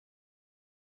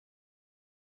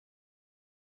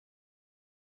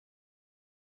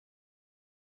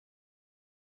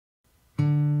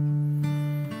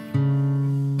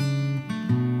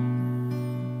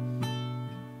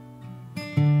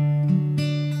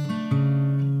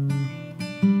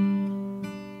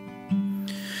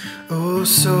O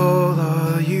soul,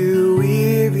 are you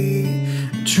weary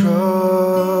and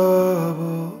troubled?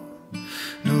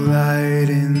 No light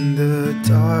in the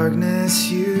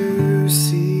darkness you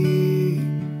see.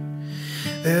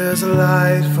 There's a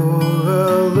light for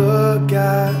a look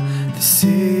at the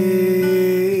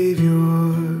Savior,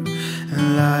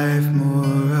 and life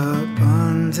more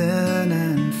abundant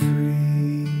and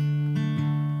free.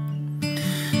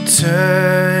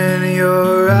 Turn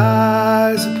your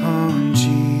eyes upon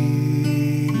Jesus,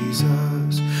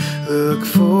 look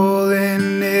full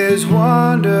in His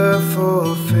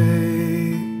wonderful face,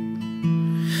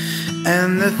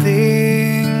 and the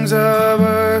things of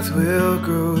earth will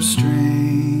grow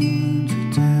strange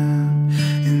and dim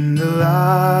in the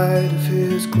light of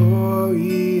His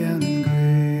glory and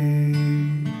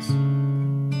grace.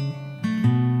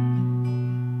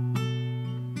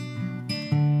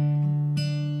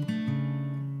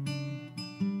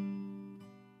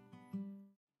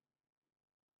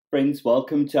 Friends,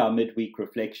 welcome to our midweek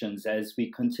reflections as we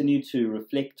continue to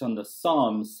reflect on the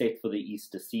Psalms set for the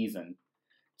Easter season.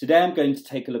 Today I'm going to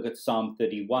take a look at Psalm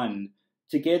 31,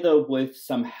 together with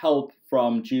some help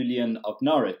from Julian of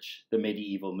Norwich, the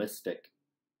medieval mystic.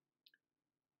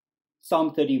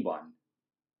 Psalm 31.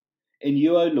 In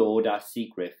you, O Lord, I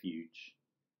seek refuge.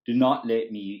 Do not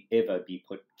let me ever be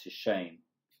put to shame.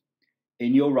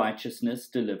 In your righteousness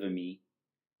deliver me.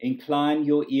 Incline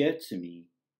your ear to me.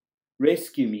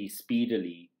 Rescue me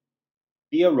speedily.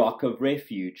 Be a rock of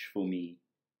refuge for me,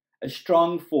 a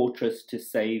strong fortress to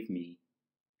save me.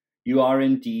 You are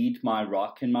indeed my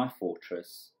rock and my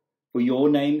fortress. For your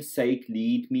name's sake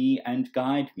lead me and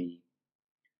guide me.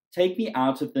 Take me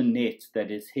out of the net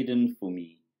that is hidden for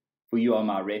me, for you are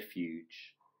my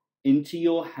refuge. Into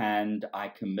your hand I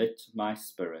commit my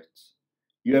spirit.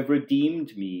 You have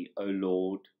redeemed me, O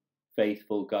Lord,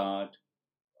 faithful God.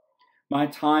 My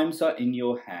times are in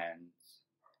your hands.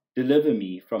 Deliver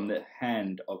me from the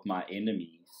hand of my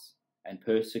enemies and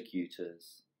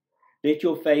persecutors. Let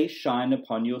your face shine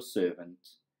upon your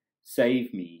servant.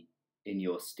 Save me in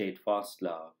your steadfast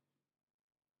love.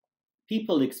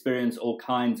 People experience all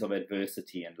kinds of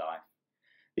adversity in life.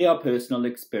 There are personal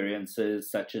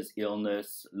experiences such as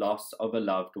illness, loss of a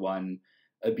loved one,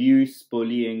 abuse,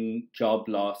 bullying, job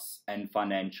loss, and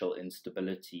financial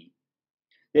instability.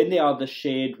 Then there are the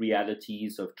shared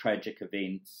realities of tragic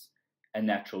events and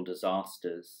natural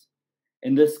disasters.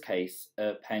 In this case,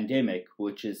 a pandemic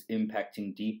which is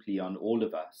impacting deeply on all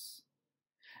of us.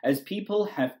 As people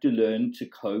have to learn to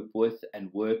cope with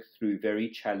and work through very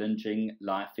challenging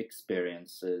life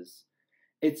experiences,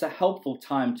 it's a helpful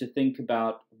time to think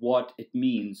about what it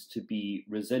means to be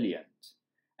resilient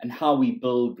and how we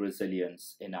build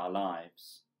resilience in our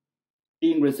lives.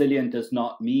 Being resilient does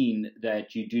not mean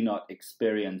that you do not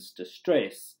experience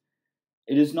distress.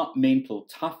 It is not mental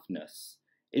toughness.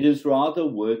 It is rather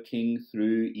working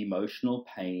through emotional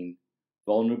pain,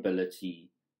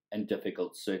 vulnerability, and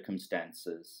difficult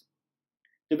circumstances.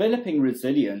 Developing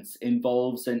resilience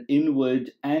involves an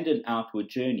inward and an outward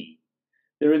journey.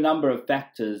 There are a number of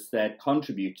factors that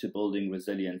contribute to building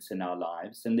resilience in our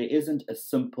lives, and there isn't a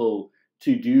simple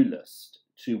to-do list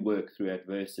to work through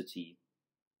adversity.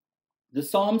 The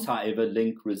Psalms, however,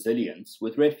 link resilience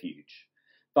with refuge,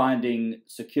 finding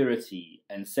security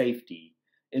and safety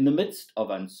in the midst of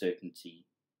uncertainty.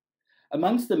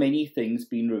 Amongst the many things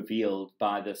being revealed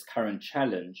by this current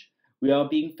challenge, we are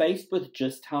being faced with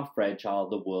just how fragile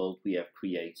the world we have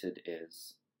created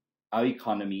is. Our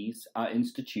economies, our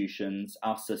institutions,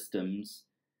 our systems,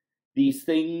 these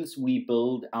things we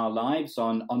build our lives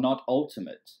on are not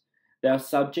ultimate. They are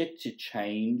subject to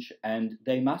change, and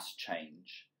they must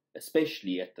change,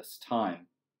 especially at this time.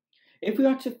 If we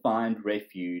are to find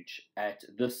refuge at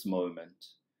this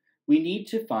moment, we need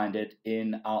to find it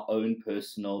in our own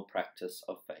personal practice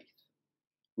of faith.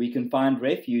 We can find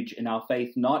refuge in our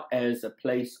faith not as a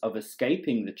place of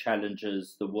escaping the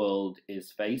challenges the world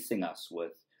is facing us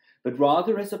with, but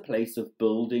rather as a place of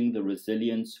building the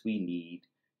resilience we need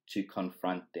to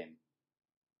confront them.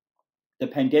 The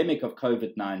pandemic of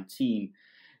COVID-19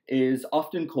 is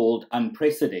often called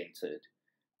unprecedented.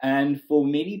 And for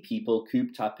many people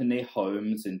cooped up in their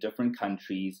homes in different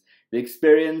countries, the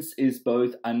experience is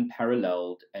both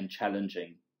unparalleled and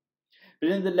challenging.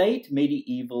 But in the late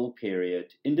medieval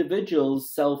period, individuals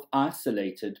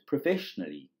self-isolated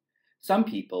professionally. Some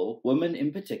people, women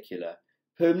in particular,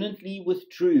 permanently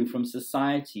withdrew from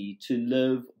society to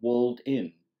live walled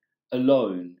in,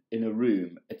 alone in a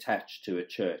room attached to a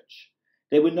church.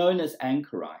 They were known as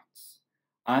anchorites.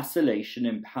 Isolation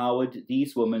empowered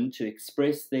these women to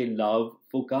express their love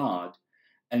for God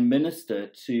and minister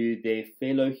to their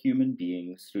fellow human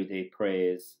beings through their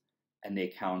prayers and their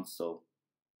counsel.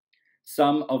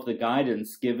 Some of the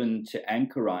guidance given to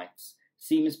anchorites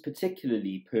seems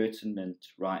particularly pertinent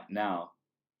right now.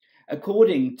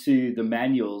 According to the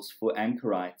manuals for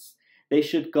anchorites, they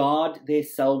should guard their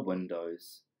cell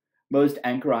windows. Most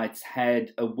anchorites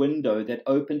had a window that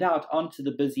opened out onto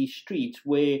the busy street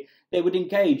where they would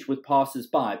engage with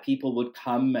passers-by. People would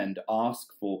come and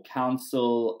ask for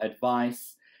counsel,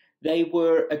 advice. They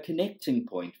were a connecting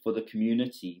point for the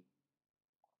community.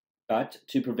 But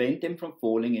to prevent them from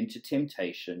falling into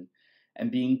temptation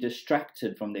and being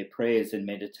distracted from their prayers and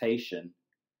meditation,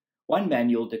 one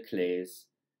manual declares,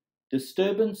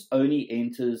 disturbance only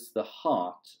enters the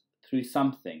heart through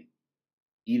something,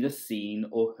 either seen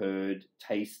or heard,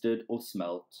 tasted or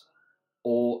smelt,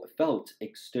 or felt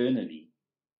externally.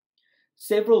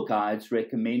 Several guides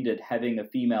recommended having a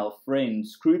female friend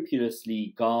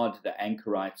scrupulously guard the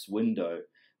anchorite's window,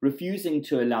 refusing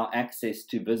to allow access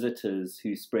to visitors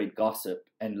who spread gossip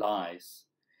and lies.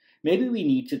 Maybe we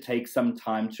need to take some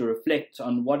time to reflect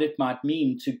on what it might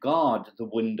mean to guard the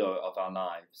window of our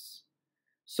lives.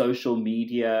 Social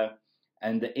media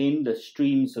and the endless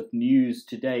streams of news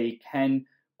today can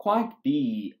quite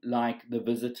be like the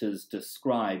visitors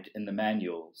described in the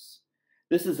manuals.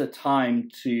 This is a time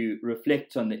to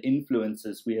reflect on the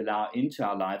influences we allow into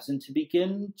our lives and to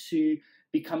begin to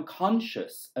become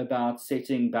conscious about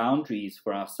setting boundaries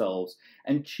for ourselves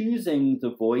and choosing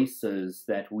the voices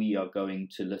that we are going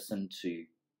to listen to.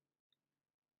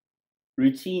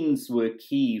 Routines were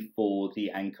key for the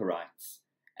anchorites.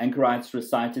 Anchorites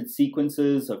recited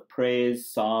sequences of prayers,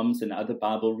 psalms, and other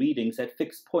Bible readings at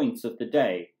fixed points of the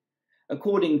day.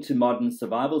 According to modern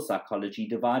survival psychology,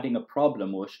 dividing a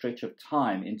problem or a stretch of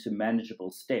time into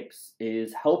manageable steps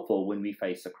is helpful when we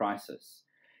face a crisis.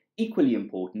 Equally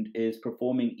important is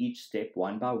performing each step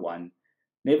one by one,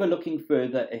 never looking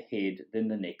further ahead than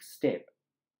the next step.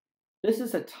 This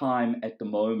is a time at the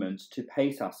moment to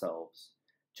pace ourselves,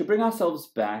 to bring ourselves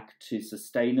back to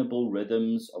sustainable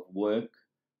rhythms of work,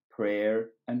 prayer,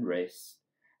 and rest,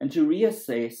 and to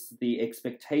reassess the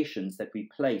expectations that we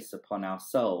place upon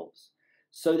ourselves,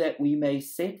 so that we may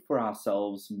set for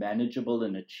ourselves manageable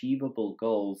and achievable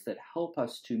goals that help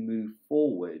us to move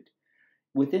forward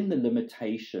within the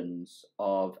limitations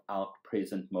of our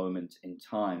present moment in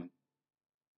time.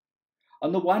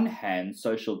 On the one hand,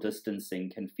 social distancing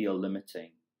can feel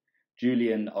limiting.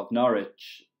 Julian of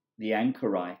Norwich, the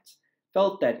anchorite,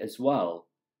 felt that as well.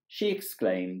 She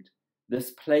exclaimed,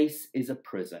 "This place is a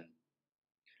prison."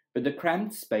 But the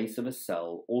cramped space of a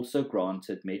cell also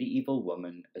granted medieval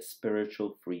women a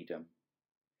spiritual freedom.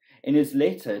 In his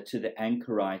letter to the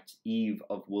anchorite Eve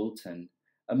of Wilton,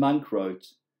 a monk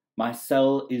wrote, "My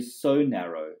cell is so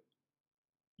narrow.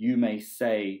 You may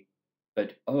say,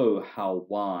 but oh, how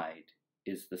wide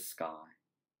is the sky."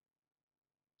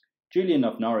 Julian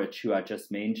of Norwich, who I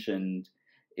just mentioned,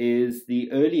 is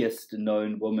the earliest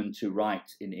known woman to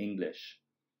write in English.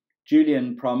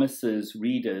 Julian promises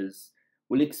readers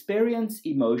will experience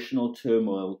emotional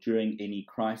turmoil during any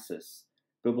crisis,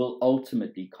 but will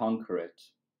ultimately conquer it.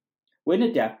 When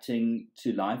adapting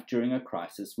to life during a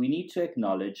crisis, we need to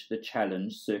acknowledge the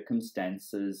challenge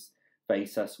circumstances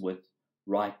face us with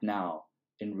right now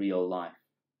in real life.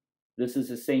 This is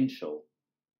essential.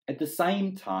 At the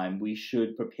same time, we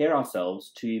should prepare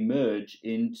ourselves to emerge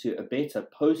into a better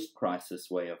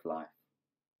post-crisis way of life.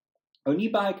 Only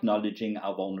by acknowledging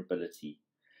our vulnerability,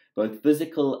 both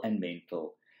physical and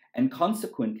mental, and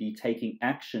consequently taking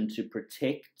action to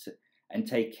protect and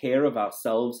take care of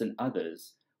ourselves and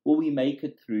others, will we make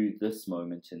it through this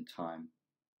moment in time.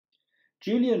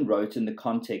 Julian wrote in the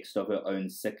context of her own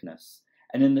sickness,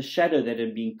 and in the shadow that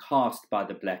had been cast by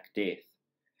the Black Death.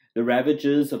 The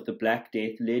ravages of the Black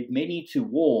Death led many to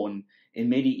warn in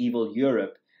medieval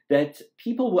Europe that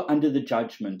people were under the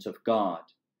judgment of God.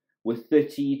 With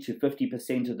 30 to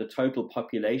 50% of the total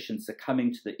population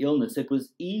succumbing to the illness, it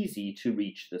was easy to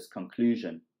reach this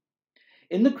conclusion.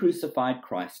 In the crucified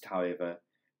Christ, however,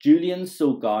 Julian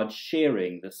saw God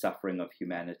sharing the suffering of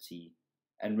humanity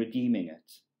and redeeming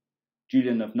it.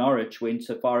 Julian of Norwich went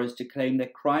so far as to claim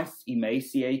that Christ's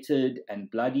emaciated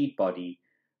and bloodied body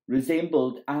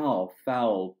resembled our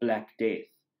foul Black Death,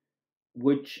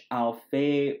 which our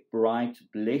fair, bright,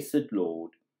 blessed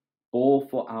Lord bore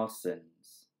for our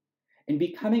sins. In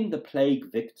becoming the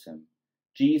plague victim,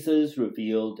 Jesus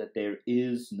revealed that there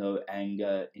is no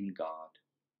anger in God.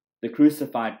 The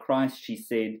crucified Christ, she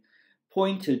said,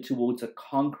 pointed towards a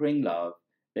conquering love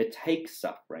that takes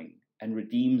suffering and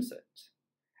redeems it,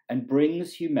 and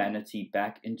brings humanity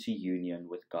back into union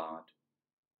with God.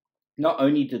 Not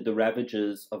only did the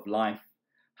ravages of life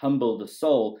humble the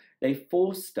soul, they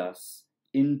forced us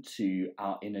into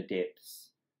our inner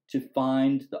depths, to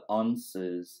find the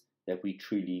answers that we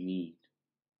truly need.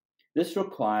 This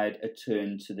required a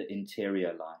turn to the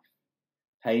interior life.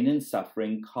 Pain and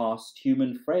suffering cast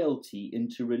human frailty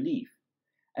into relief,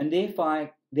 and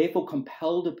therefore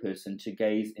compelled a person to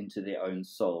gaze into their own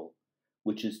soul,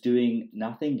 which is doing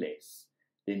nothing less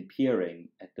than peering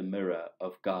at the mirror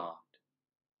of God.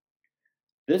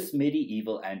 This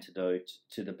medieval antidote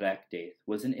to the Black Death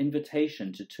was an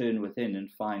invitation to turn within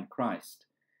and find Christ,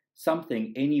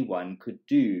 something anyone could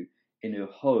do in her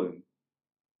home.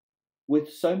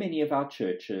 With so many of our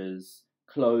churches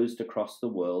closed across the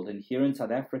world, and here in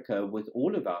South Africa with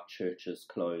all of our churches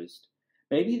closed,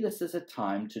 maybe this is a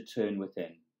time to turn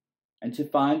within and to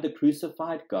find the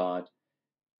crucified God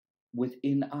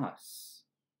within us,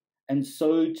 and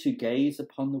so to gaze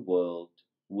upon the world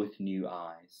with new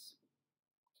eyes.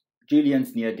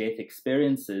 Julian's near-death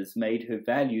experiences made her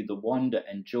value the wonder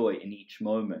and joy in each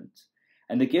moment,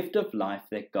 and the gift of life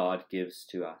that God gives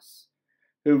to us.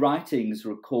 Her writings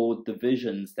record the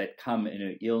visions that come in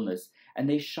her illness, and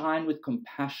they shine with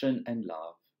compassion and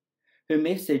love. Her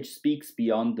message speaks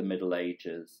beyond the Middle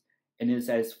Ages, and is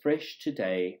as fresh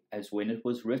today as when it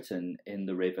was written in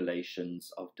the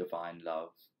revelations of divine love.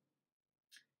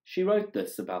 She wrote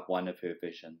this about one of her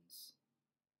visions.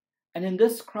 And in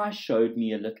this Christ showed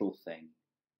me a little thing,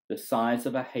 the size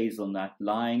of a hazelnut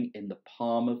lying in the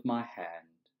palm of my hand,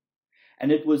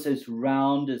 and it was as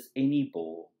round as any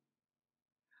ball.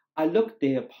 I looked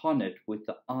there upon it with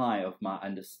the eye of my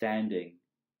understanding,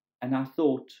 and I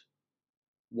thought,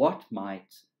 what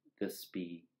might this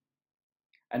be?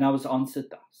 And I was answered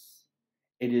thus,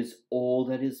 it is all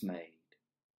that is made.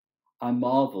 I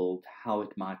marveled how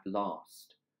it might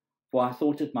last, for I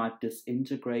thought it might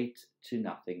disintegrate to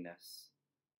nothingness.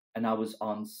 And I was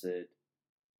answered,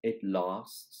 it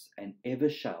lasts and ever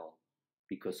shall,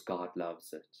 because God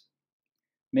loves it.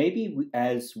 Maybe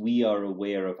as we are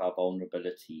aware of our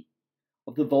vulnerability,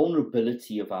 of the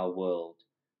vulnerability of our world,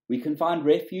 we can find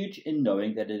refuge in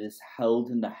knowing that it is held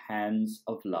in the hands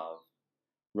of love.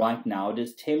 Right now it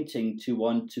is tempting to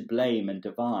want to blame and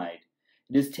divide.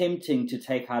 It is tempting to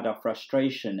take out our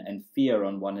frustration and fear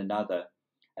on one another.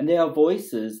 And there are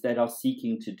voices that are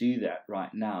seeking to do that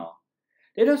right now.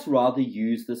 Let us rather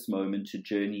use this moment to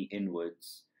journey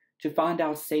inwards, to find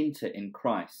our center in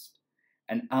Christ,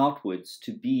 and outwards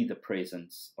to be the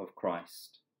presence of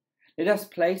Christ. Let us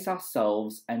place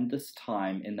ourselves and this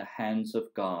time in the hands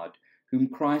of God, whom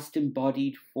Christ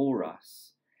embodied for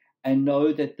us, and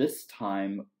know that this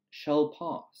time shall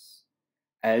pass.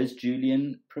 As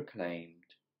Julian proclaimed,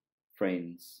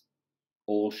 friends,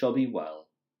 all shall be well,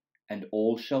 and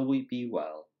all shall we be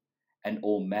well, and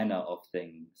all manner of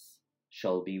things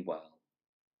shall be well.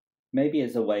 Maybe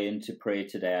as a way into prayer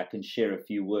today, I can share a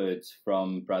few words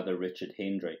from Brother Richard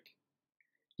Hendrick.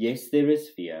 Yes, there is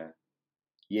fear.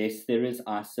 Yes, there is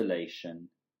isolation.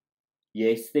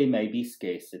 Yes, there may be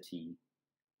scarcity.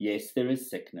 Yes, there is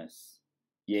sickness.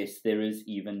 Yes, there is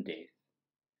even death.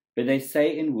 But they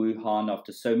say in Wuhan,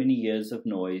 after so many years of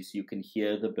noise, you can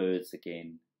hear the birds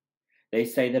again. They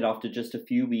say that after just a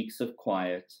few weeks of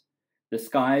quiet, the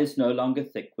sky is no longer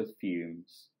thick with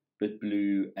fumes, but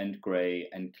blue and grey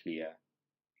and clear.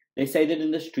 They say that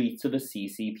in the streets of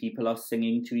Assisi, people are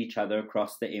singing to each other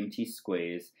across the empty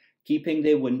squares, keeping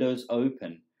their windows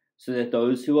open so that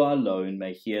those who are alone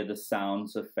may hear the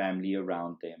sounds of family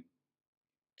around them.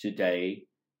 Today,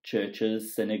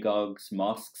 churches, synagogues,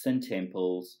 mosques, and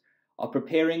temples are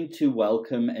preparing to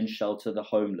welcome and shelter the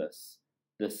homeless,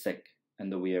 the sick,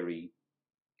 and the weary.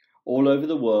 All over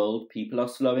the world, people are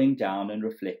slowing down and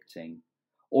reflecting.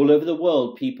 All over the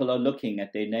world, people are looking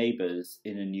at their neighbors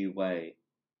in a new way.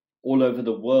 All over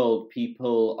the world,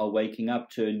 people are waking up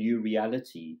to a new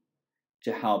reality,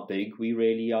 to how big we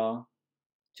really are,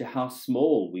 to how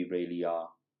small we really are,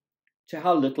 to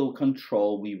how little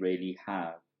control we really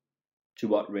have, to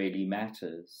what really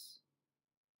matters,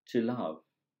 to love.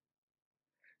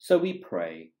 So we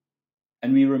pray,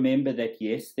 and we remember that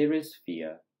yes, there is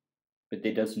fear, but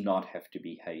there does not have to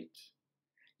be hate.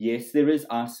 Yes, there is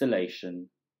isolation,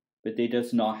 but there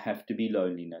does not have to be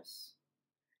loneliness.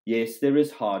 Yes, there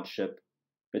is hardship,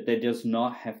 but there does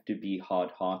not have to be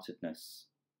hard-heartedness.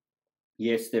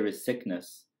 Yes, there is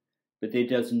sickness, but there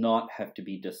does not have to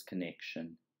be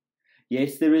disconnection.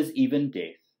 Yes, there is even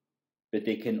death, but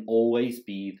there can always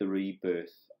be the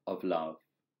rebirth of love.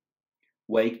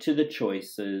 Wake to the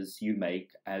choices you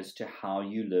make as to how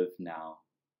you live now.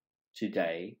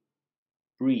 Today,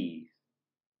 breathe.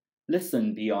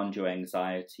 Listen beyond your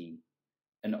anxiety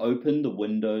and open the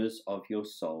windows of your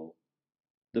soul.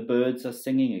 The birds are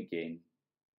singing again.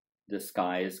 The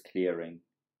sky is clearing,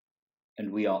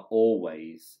 and we are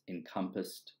always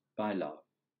encompassed by love.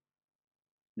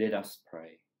 Let us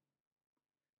pray.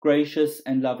 Gracious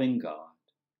and loving God,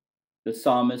 the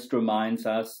psalmist reminds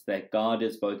us that God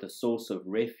is both a source of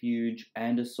refuge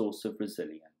and a source of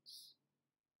resilience.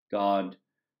 God,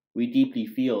 we deeply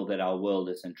feel that our world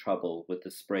is in trouble with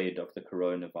the spread of the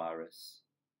coronavirus.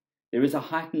 There is a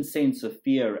heightened sense of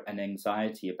fear and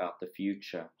anxiety about the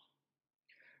future.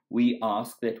 We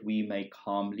ask that we may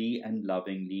calmly and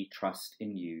lovingly trust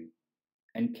in you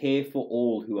and care for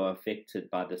all who are affected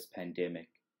by this pandemic.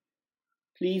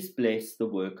 Please bless the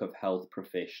work of health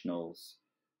professionals,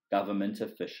 government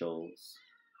officials,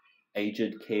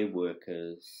 aged care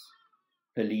workers,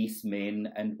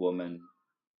 policemen and women,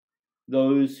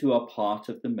 those who are part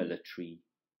of the military,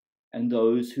 and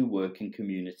those who work in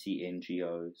community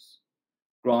NGOs.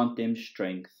 Grant them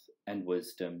strength and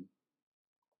wisdom.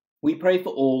 We pray for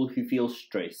all who feel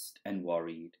stressed and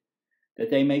worried,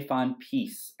 that they may find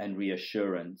peace and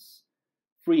reassurance.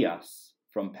 Free us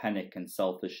from panic and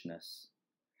selfishness.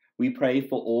 We pray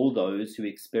for all those who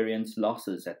experience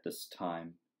losses at this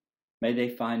time. May they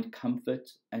find comfort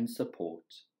and support.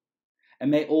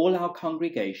 And may all our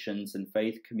congregations and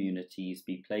faith communities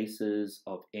be places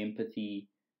of empathy,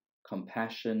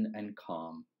 compassion, and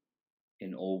calm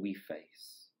in all we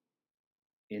face.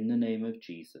 In the name of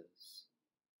Jesus,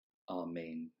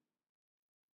 Amen.